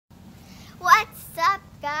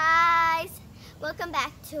Guys, welcome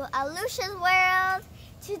back to Alusha's World.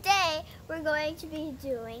 Today we're going to be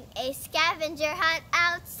doing a scavenger hunt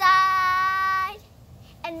outside.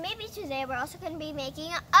 And maybe today we're also going to be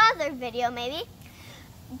making another video, maybe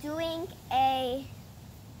doing a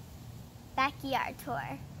backyard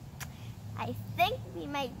tour. I think we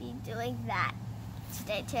might be doing that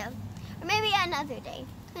today too. Or maybe another day,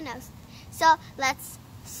 who knows. So let's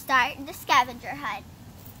start the scavenger hunt.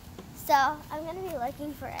 So I'm going to be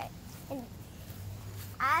looking for it. And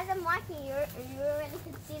as I'm walking, you already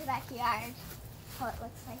can see the backyard, how it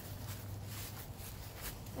looks like.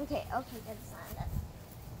 Okay, good, it's not that.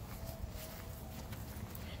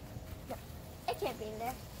 No, it can't be in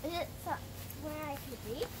there. Is it where I can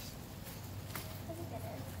reach? I think it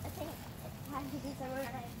is. I think it has to be somewhere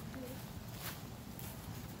that I can reach.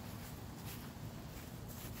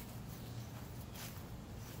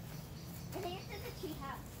 I think it's in the tree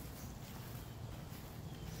house.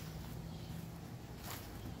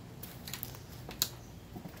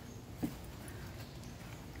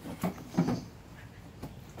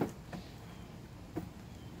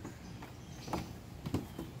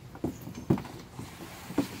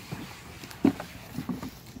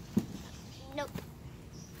 Nope.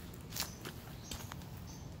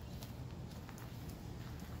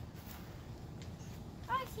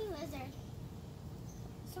 Oh, I see lizard.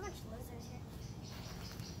 So much lizards here.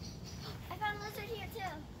 I found a lizard here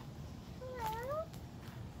too. Hello.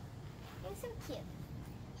 You're so cute.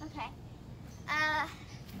 Okay.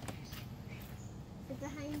 Is it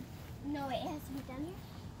behind? No, wait, it has to be down here?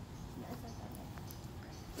 No, it's not down there.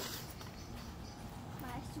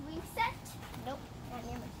 My swing set? Nope, not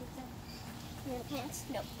near my swing set. Near the pants?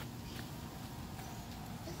 Nope.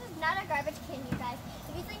 This is not a garbage can, you guys.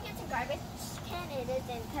 If you think it's a garbage can, it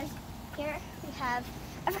isn't. Because here we have,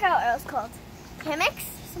 I forgot what it was called. Hammocks?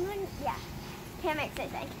 Something? Yeah. Hammocks, I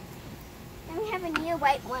think. And we have a new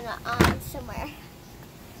white one on somewhere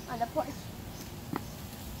on the porch.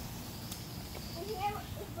 And here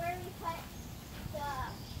is where we put the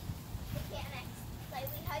hammocks. Like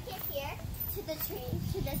we hug it here to the tree,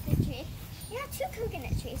 to this big tree. We have two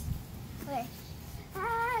coconut trees. Okay. I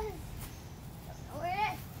don't know where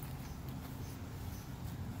it is.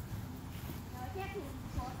 No, it can't be in the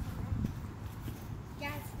pool.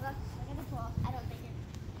 Guys, look at the pool. I don't think it can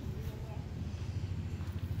be in there.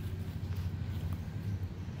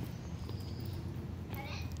 Got it?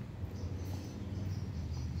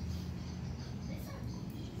 There's some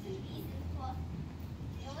bees in the pool.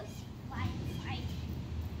 It looks fine.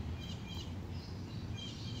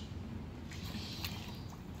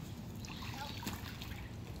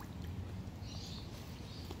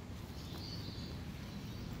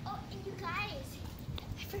 You guys,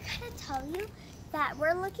 I forgot to tell you that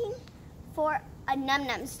we're looking for a Num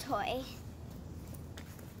Nums toy.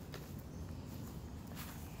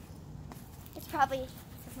 It's probably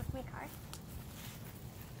with my car.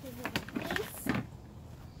 Please.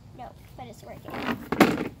 No, but it's working.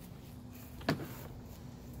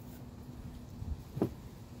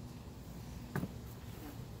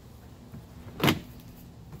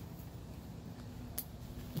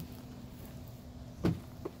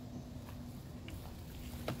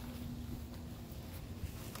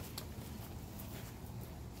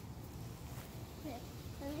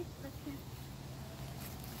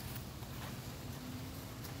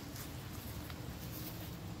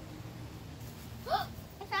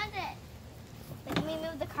 I found it. Let me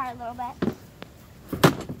move the car a little bit.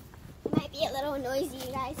 It might be a little noisy,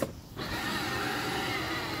 you guys.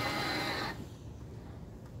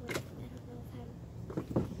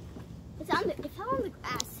 It fell on the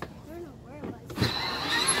grass. I don't know where it was.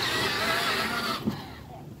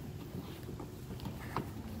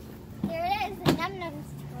 There it is, the Num Nums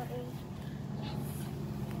toy. Yes.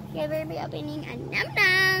 Okay, we're going to be opening a Num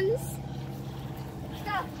Nums. Let's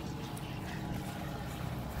go.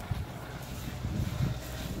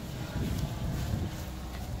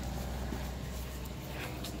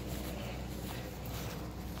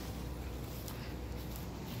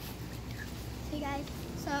 Okay, guys,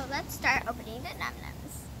 so let's start opening the Num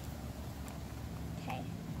Nums. Okay.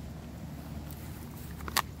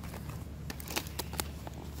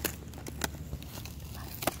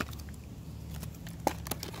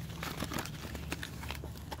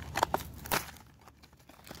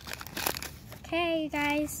 Okay, you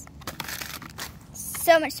guys.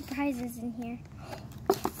 So much surprises in here.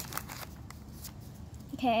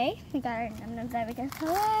 Okay, we got our Num Nums that we can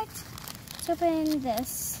collect. Let's open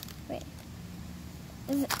this. Wait.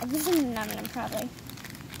 This is a Num Num probably.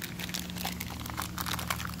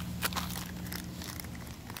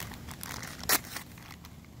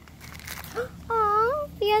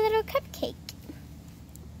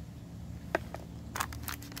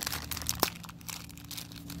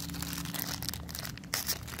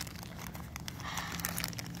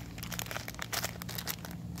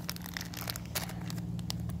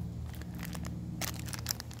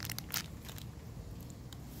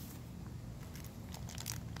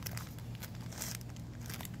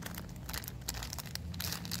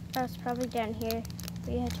 Oh, it's probably down here.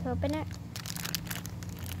 We have to open it.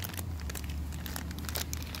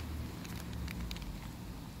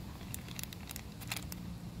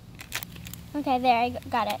 Okay, there, I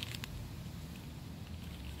got it.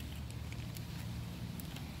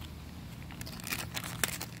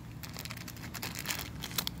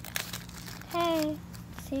 Okay,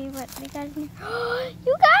 see what we got in here.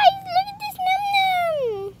 You guys, look at this Num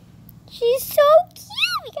Num! She's so cute!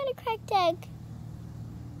 We got a cracked egg.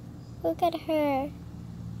 Look at her.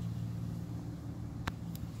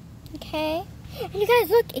 Okay. And you guys,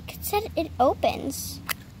 look, it said it opens.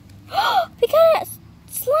 We got a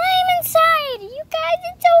slime inside! You guys,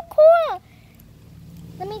 it's so cool!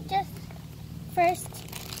 Let me just first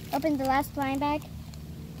open the last slime bag.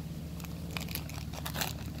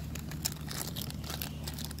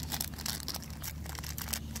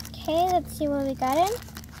 Okay, let's see what we got in.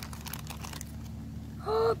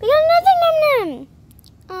 Oh, we got another Num Num!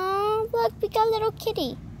 Oh, look, we got a little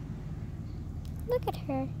kitty. Look at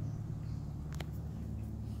her.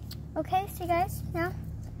 Okay, so you guys, now.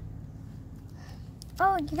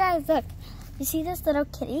 Oh, you guys, look. You see this little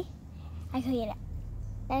kitty? I can get it.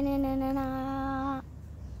 Na, na, na, na, na.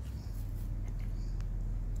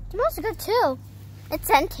 It smells good too. It's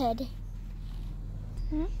scented.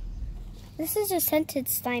 Hmm? This is just scented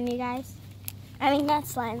slime, you guys. I mean, not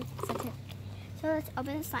slime, scented. So let's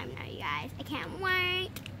open the slime now, you guys. I can't wait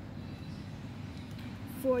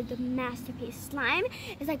for the masterpiece. Slime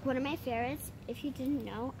is like one of my favorites. If you didn't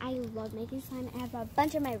know, I love making slime. I have a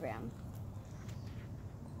bunch in my room.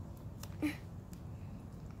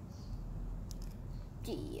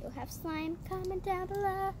 Do you have slime? Comment down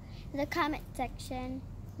below in the comment section.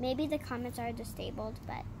 Maybe the comments are disabled,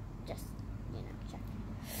 but just, you know, check.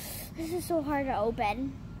 This is so hard to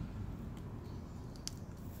open.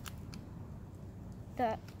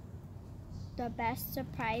 The best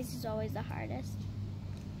surprise is always the hardest.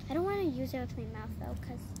 I don't want to use it with my mouth though,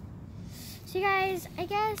 because. So you guys, I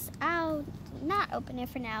guess I'll not open it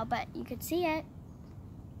for now, but you could see it.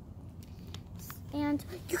 And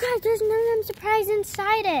you guys, there's Num Num surprise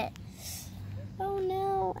inside it. Oh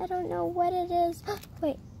no, I don't know what it is.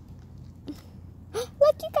 Wait. Look,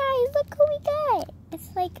 you guys, look who we got. It's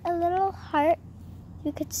like a little heart.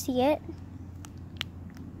 You could see it.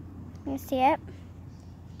 You see it?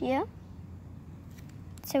 Do you?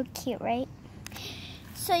 So cute, right?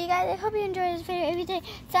 So you guys, I hope you enjoyed this video. If you did,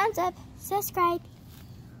 thumbs up, subscribe.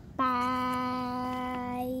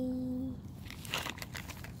 Bye.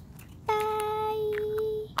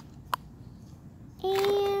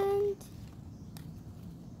 And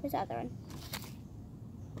where's the other one?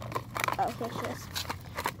 Oh, here she is.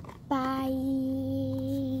 Bye.